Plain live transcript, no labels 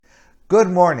Good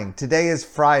morning. Today is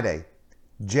Friday,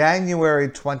 January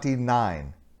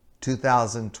 29,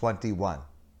 2021.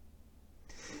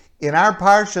 In our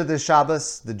Parsha, the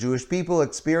Shabbos, the Jewish people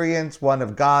experience one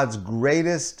of God's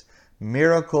greatest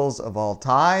miracles of all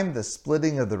time, the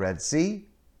splitting of the Red Sea.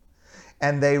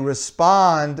 And they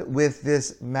respond with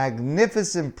this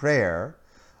magnificent prayer,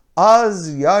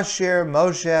 Az Yashir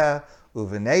Moshe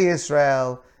Uvenei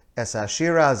Yisrael Es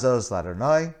Hashira Azos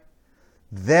Ladonai.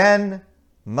 Then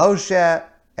Moshe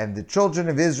and the children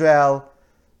of Israel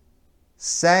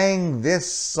sang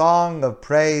this song of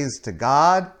praise to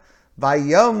God,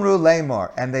 Vayomru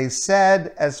Lemor, and they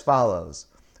said as follows,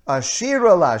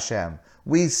 Ashira Lashem,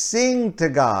 we sing to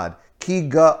God, Ki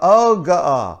Ga'o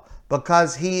Ga'ah,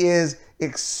 because He is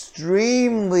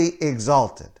extremely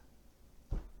exalted.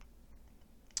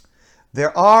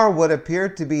 There are what appear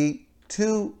to be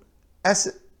two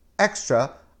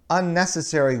extra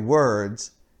unnecessary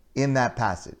words in that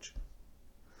passage.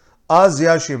 Az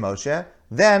Yashir Moshe,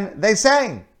 then they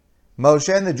sang.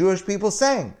 Moshe and the Jewish people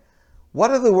sang.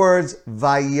 What are the words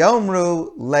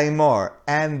Vayomru Lemor?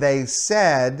 And they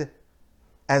said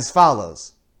as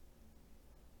follows.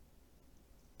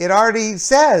 It already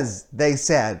says they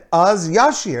said. Az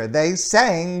Yashir, they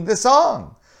sang the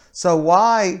song. So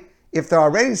why, if they're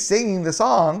already singing the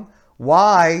song,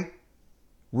 why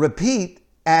repeat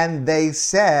and they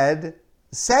said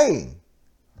saying?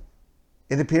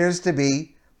 It appears to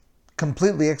be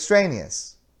completely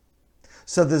extraneous.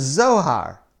 So the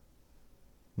Zohar,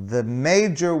 the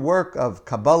major work of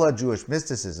Kabbalah Jewish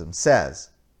mysticism, says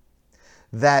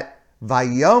that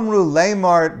Vayomru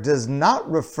Lemar does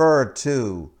not refer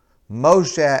to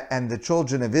Moshe and the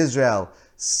children of Israel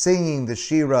singing the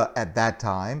Shira at that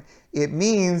time. It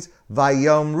means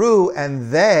Vayomru, and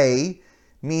they,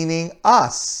 meaning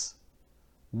us,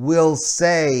 will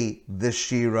say the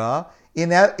Shira.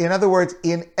 In other words,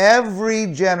 in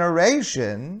every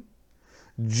generation,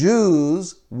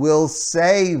 Jews will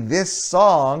say this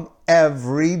song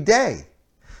every day.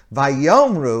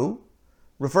 Vayomru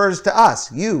refers to us,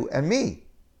 you and me.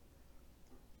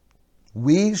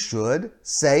 We should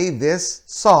say this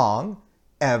song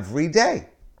every day.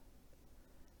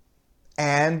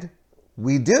 And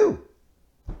we do.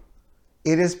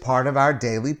 It is part of our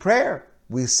daily prayer.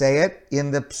 We say it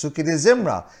in the Psukei de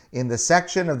Zimra, in the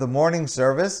section of the morning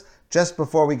service just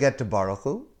before we get to Baruch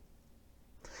Hu.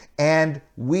 And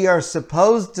we are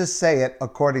supposed to say it,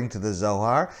 according to the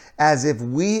Zohar, as if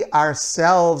we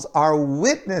ourselves are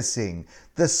witnessing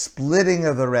the splitting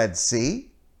of the Red Sea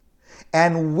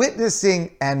and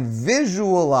witnessing and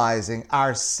visualizing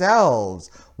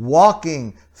ourselves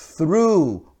walking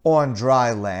through on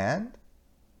dry land.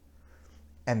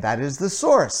 And that is the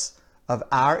source of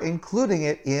our including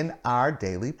it in our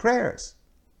daily prayers.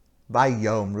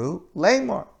 Vayomru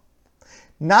Lemor.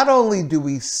 Not only do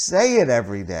we say it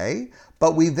every day,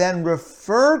 but we then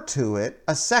refer to it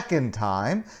a second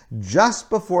time just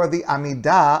before the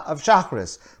Amidah of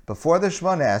Shacharis, before the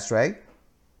Shemona Esrei.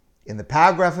 In the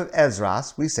paragraph of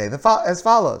Ezras, we say as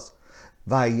follows: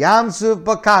 Vayamsuv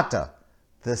Bakata,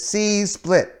 the sea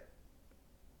split.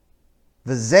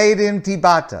 V'zeidim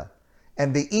Tibata,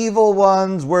 and the evil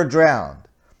ones were drowned.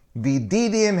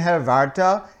 Vididim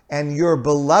Hervarta, and your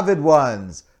beloved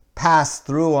ones passed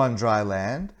through on dry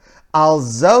land.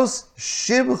 Alzos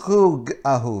Shibchu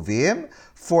Ahuvim,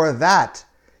 for that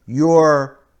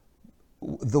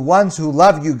the ones who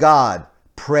love you, God,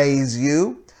 praise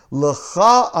you.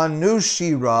 L'cha anu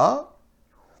shira,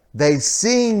 they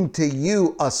sing to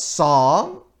you a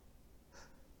song.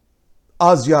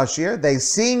 Az Yashir, they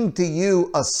sing to you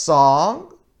a song.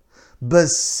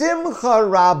 B'simcha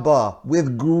rabbah,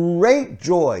 with great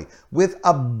joy, with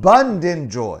abundant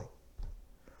joy.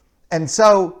 And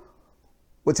so,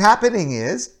 what's happening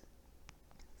is,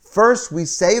 first we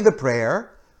say the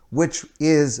prayer, which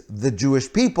is the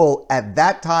Jewish people at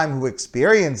that time who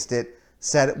experienced it,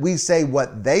 said, we say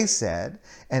what they said,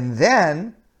 and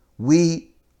then we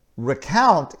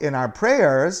recount in our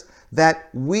prayers that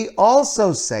we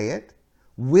also say it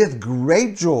with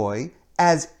great joy,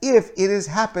 as if it is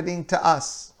happening to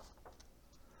us.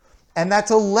 And that's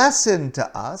a lesson to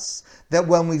us that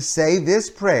when we say this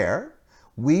prayer,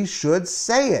 we should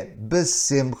say it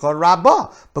b'simcha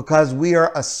rabbah, because we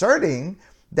are asserting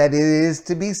that it is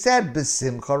to be said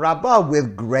b'simcha rabbah,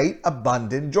 with great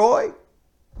abundant joy,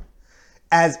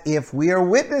 as if we are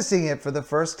witnessing it for the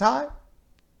first time.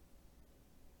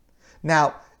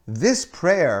 Now, this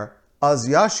prayer, Az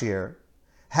Yashir,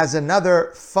 has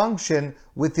another function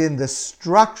within the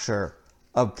structure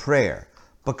of prayer,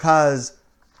 because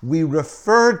we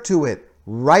refer to it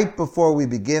right before we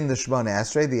begin the Shemona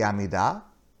Esrei, the Amidah,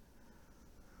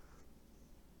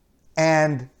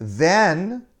 And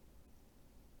then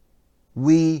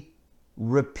we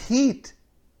repeat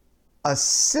a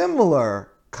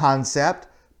similar concept,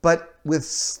 but with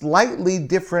slightly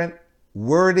different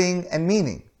wording and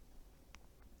meaning.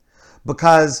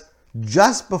 Because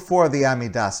just before the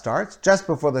Amidah starts, just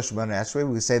before the Shemona Esrei,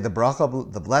 we say the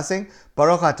bracha, the blessing,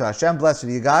 Baruch Atah Hashem, blessed are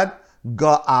you God,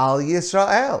 Go'al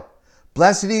Yisrael.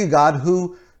 Blessed are you God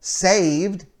who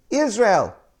saved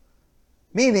Israel.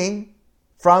 Meaning,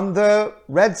 from the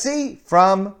Red Sea,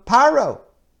 from Paro.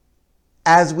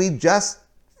 As we just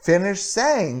finished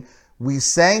saying, we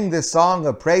sang this song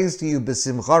of praise to you,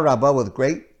 B'simcha Rabbah, with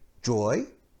great joy.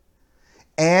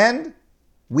 And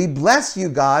we bless you,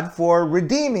 God, for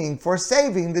redeeming, for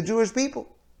saving the Jewish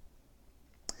people.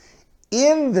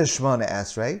 In the Shemona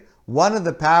Esrei, one of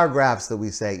the paragraphs that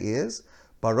we say is,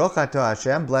 Baruch Atah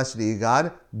Hashem, blessed are you,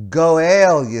 God,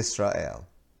 Goel Yisrael.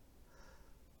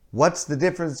 What's the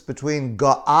difference between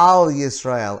Go'al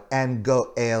Yisrael and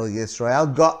Go'el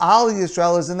Yisrael? Go'al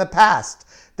Yisrael is in the past.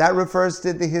 That refers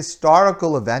to the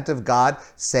historical event of God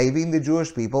saving the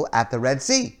Jewish people at the Red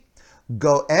Sea.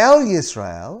 Go'el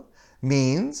Yisrael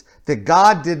means that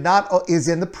God is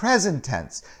in the present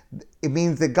tense. It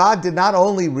means that God did not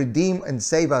only redeem and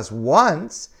save us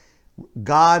once,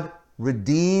 God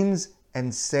redeems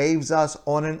and saves us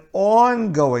on an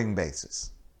ongoing basis.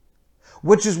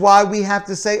 Which is why we have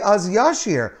to say Az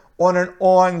Yashir on an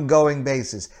ongoing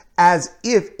basis, as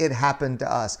if it happened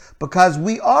to us. Because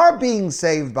we are being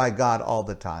saved by God all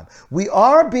the time. We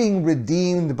are being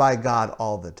redeemed by God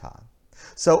all the time.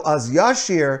 So Az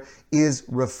Yashir is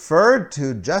referred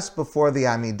to just before the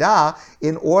Amidah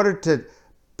in order to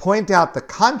point out the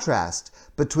contrast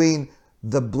between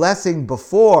the blessing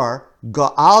before,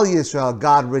 Go'al Yisrael,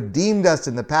 God redeemed us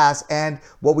in the past, and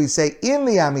what we say in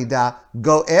the Amidah,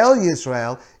 Go'el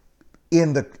Yisrael,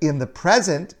 in the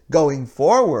present, going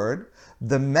forward.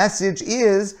 The message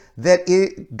is that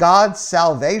God's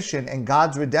salvation and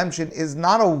God's redemption is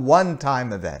not a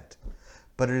one-time event,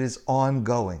 but it is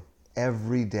ongoing,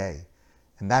 every day.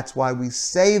 And that's why we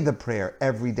say the prayer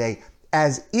every day,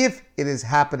 as if it is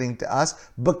happening to us,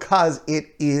 because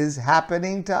it is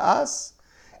happening to us.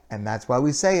 And that's why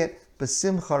we say it,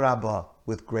 B'simcha Rabbah,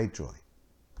 with great joy.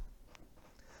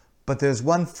 But there's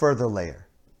one further layer.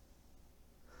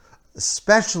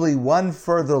 Especially one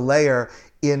further layer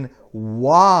in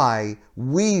why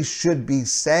we should be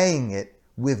saying it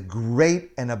with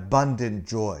great and abundant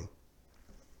joy.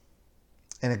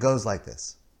 And it goes like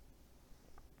this.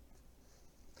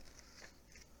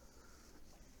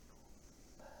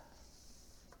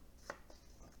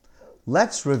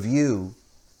 Let's review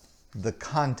the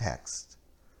context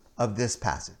of this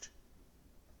passage.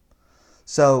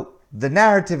 So, the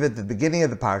narrative at the beginning of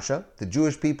the parsha, the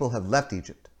Jewish people have left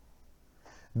Egypt.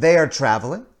 They are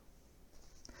traveling.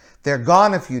 They're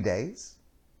gone a few days.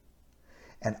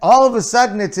 And all of a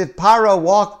sudden, it's if Paro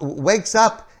wakes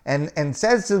up and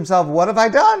says to himself, what have I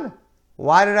done?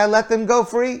 Why did I let them go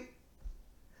free?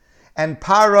 And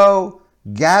Paro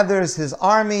gathers his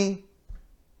army,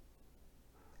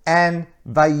 and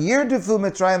Vayirdufu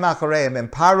Mitzrayim achareim,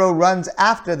 and Paro runs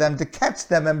after them to catch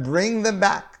them and bring them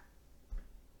back.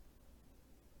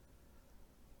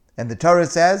 And the Torah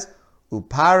says,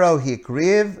 Uparo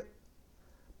hikriv,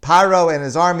 Paro and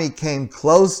his army came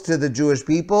close to the Jewish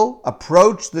people,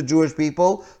 approached the Jewish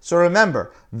people. So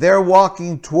remember, they're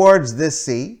walking towards this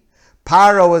sea.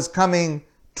 Paro is coming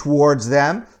towards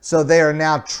them, so they are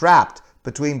now trapped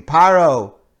between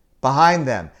Paro behind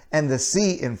them and the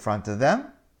sea in front of them.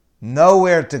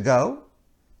 Nowhere to go.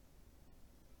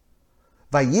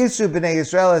 Vayisu b'nei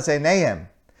Yisrael es einayim,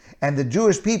 and the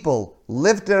Jewish people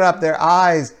lifted up their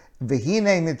eyes.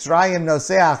 V'hinei Mitzrayim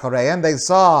nosei achareim, they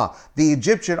saw the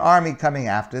Egyptian army coming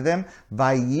after them.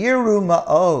 Vayiru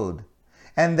ma'od,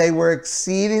 and they were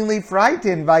exceedingly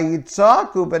frightened.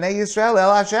 Vayitzaku b'nei Yisrael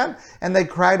el Hashem, and they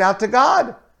cried out to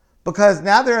God because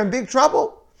now they're in big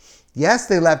trouble. Yes,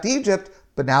 they left Egypt,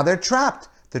 but now they're trapped.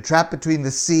 They're trapped between the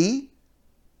sea,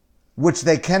 which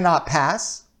they cannot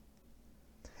pass,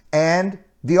 and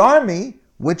the army,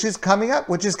 which is coming up,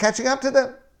 which is catching up to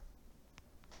them.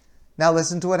 Now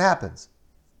listen to what happens.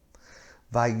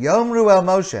 Vayomru el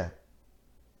Moshe,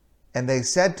 and they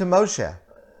said to Moshe,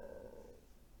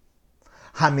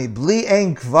 Hamibli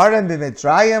ein kvarem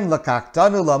b'Mitzrayim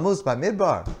lakachtanu lamus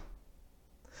b'midbar.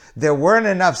 There weren't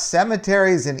enough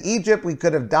cemeteries in Egypt. We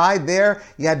could have died there.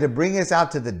 You had to bring us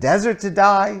out to the desert to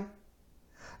die.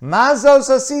 Why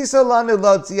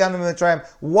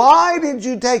did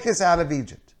you take us out of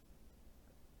Egypt?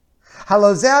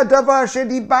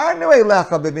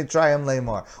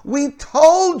 We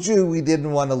told you we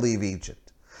didn't want to leave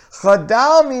Egypt.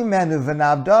 Chadal mimenu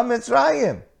v'navda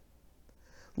Mitzrayim.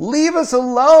 Leave us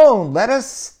alone. Let us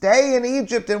stay in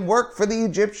Egypt and work for the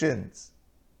Egyptians.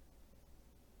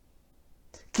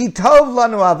 Ki tov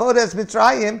lanu avodas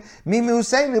Mitzrayim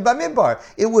mimuseinu b'midbar.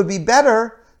 It would be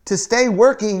better to stay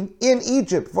working in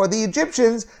Egypt for the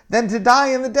Egyptians than to die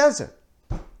in the desert.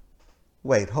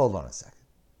 Wait, hold on a second.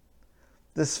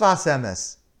 The Sfas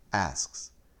Emes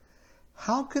asks,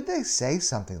 how could they say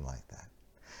something like that?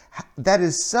 That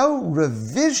is so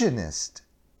revisionist.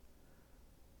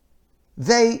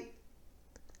 They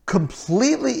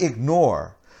completely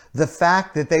ignore the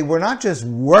fact that they were not just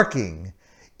working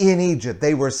in Egypt,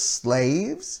 they were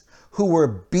slaves who were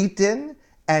beaten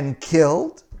and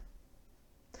killed.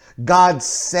 God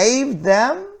saved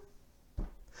them.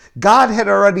 God had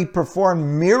already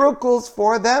performed miracles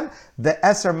for them, the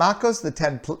Eser Makos,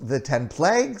 the 10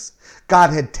 plagues.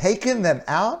 God had taken them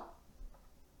out.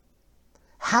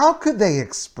 How could they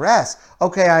express,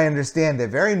 okay, I understand, they're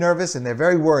very nervous and they're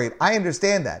very worried. I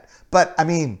understand that. But,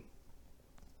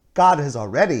 God has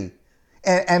already,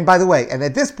 and by the way, and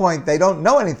at this point, they don't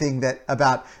know anything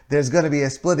about there's going to be a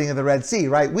splitting of the Red Sea,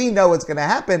 right? We know what's going to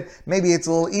happen. Maybe it's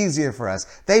a little easier for us.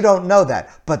 They don't know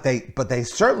that, but they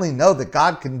certainly know that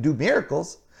God can do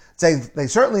miracles. They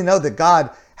certainly know that God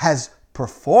has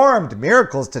performed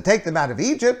miracles to take them out of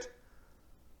Egypt,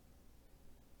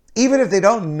 even if they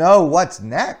don't know what's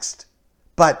next.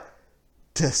 But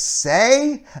to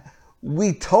say,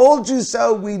 we told you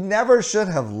so, we never should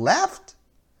have left,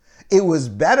 it was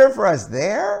better for us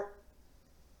there.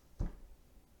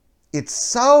 It's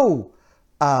such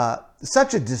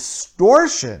a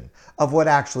distortion of what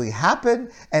actually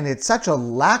happened, and it's such a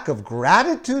lack of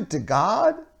gratitude to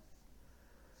God.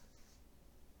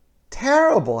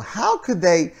 Terrible. How could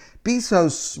they be so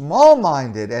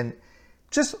small-minded and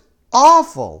just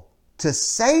awful to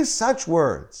say such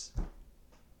words?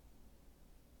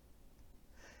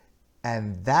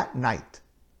 And that night,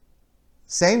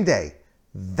 same day,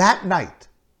 that night,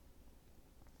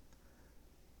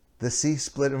 the sea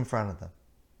split in front of them,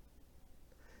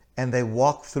 and they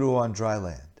walked through on dry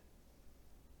land.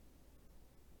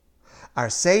 Our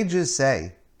sages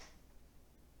say,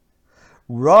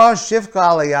 Ra Shifka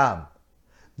Alayam,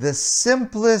 the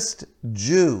simplest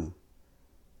Jew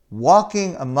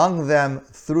walking among them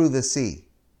through the sea,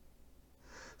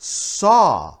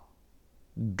 saw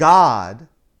God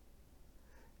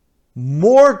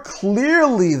more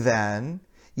clearly than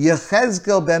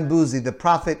Yechezkel ben Buzi, the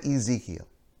prophet Ezekiel.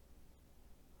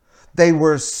 They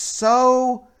were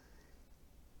so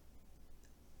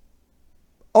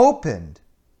opened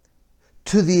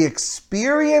to the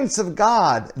experience of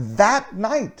God that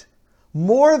night,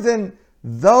 more than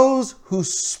those who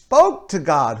spoke to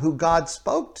God, who God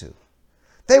spoke to.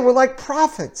 They were like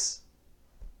prophets.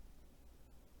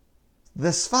 The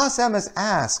Sfas Emes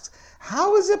asks,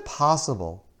 how is it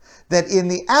possible that in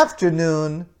the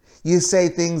afternoon you say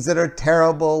things that are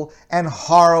terrible and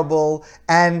horrible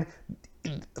and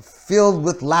filled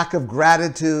with lack of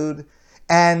gratitude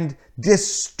and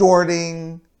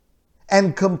distorting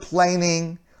and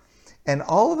complaining, and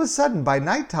all of a sudden by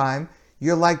nighttime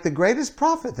you're like the greatest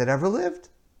prophet that ever lived?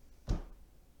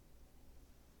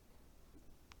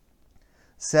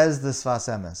 Says the Sfas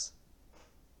Emes,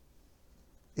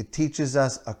 it teaches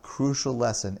us a crucial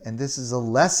lesson, and this is a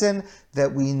lesson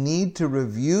that we need to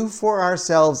review for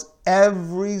ourselves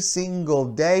every single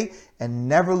day and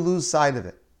never lose sight of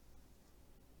it.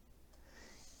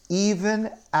 Even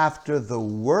after the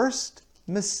worst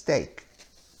mistake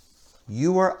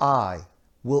you or I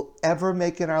will ever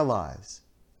make in our lives,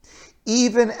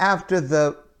 even after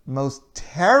the most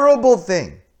terrible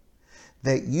thing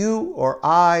that you or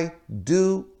I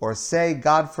do or say,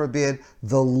 God forbid,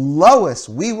 the lowest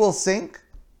we will sink,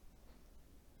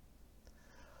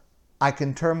 I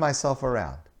can turn myself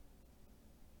around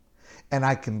and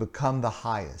I can become the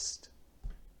highest.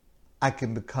 I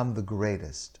can become the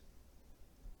greatest.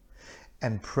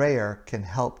 And prayer can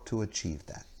help to achieve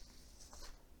that.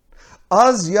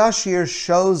 Uz Yashir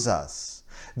shows us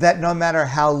that no matter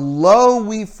how low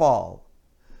we fall,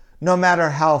 no matter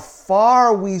how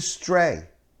far we stray,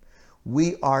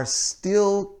 we are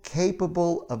still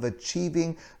capable of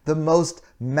achieving the most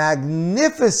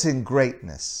magnificent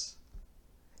greatness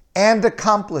and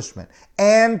accomplishment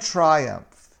and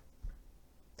triumph.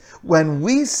 When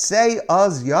we say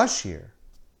Uz Yashir,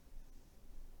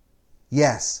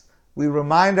 yes, we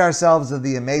remind ourselves of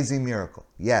the amazing miracle,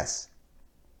 yes.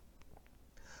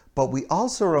 But we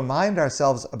also remind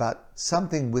ourselves about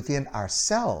something within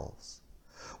ourselves.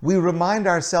 We remind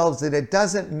ourselves that it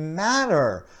doesn't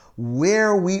matter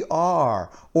where we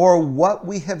are or what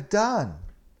we have done.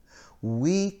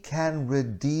 we can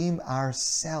redeem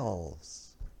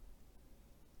ourselves.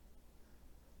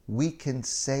 We can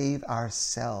save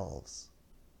ourselves.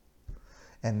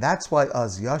 And that's why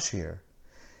Oz Yashir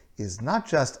is not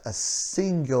just a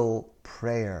single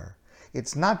prayer.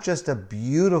 It's not just a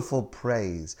beautiful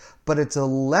praise, but it's a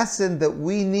lesson that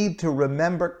we need to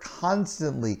remember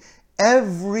constantly,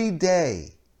 every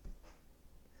day.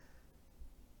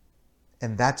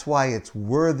 And that's why it's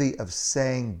worthy of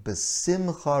saying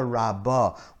B'simcha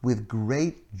Rabbah, with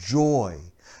great joy,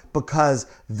 because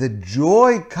the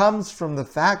joy comes from the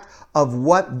fact of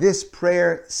what this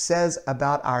prayer says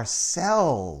about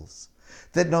ourselves,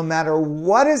 that no matter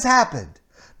what has happened,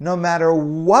 no matter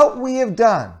what we have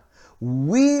done,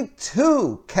 we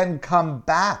too can come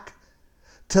back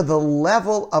to the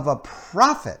level of a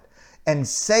prophet and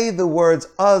say the words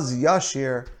Az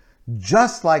Yashir,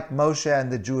 just like Moshe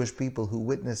and the Jewish people who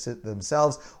witnessed it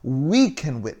themselves. We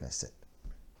can witness it.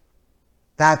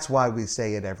 That's why we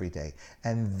say it every day.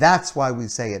 And that's why we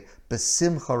say it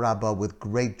B'simcha Rabbah, with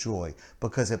great joy,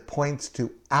 because it points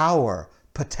to our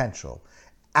potential,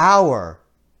 our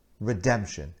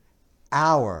redemption,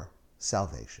 our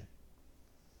salvation.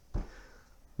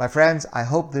 My friends, I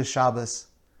hope this Shabbos,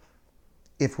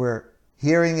 if we're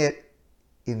hearing it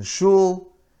in shul,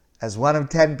 as one of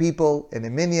 10 people in a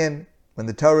minyan when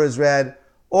the Torah is read,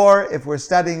 or if we're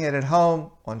studying it at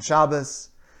home on Shabbos,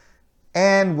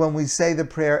 and when we say the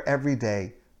prayer every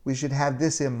day, we should have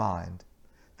this in mind.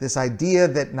 This idea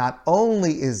that not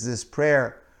only is this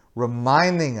prayer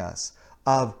reminding us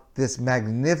of this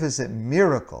magnificent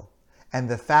miracle and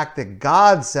the fact that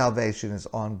God's salvation is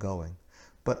ongoing,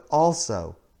 but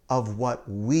also of what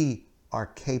we are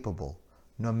capable,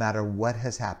 no matter what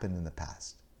has happened in the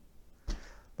past.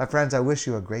 My friends, I wish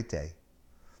you a great day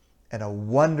and a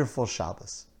wonderful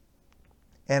Shabbos.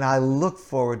 And I look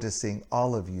forward to seeing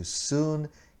all of you soon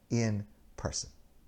in person.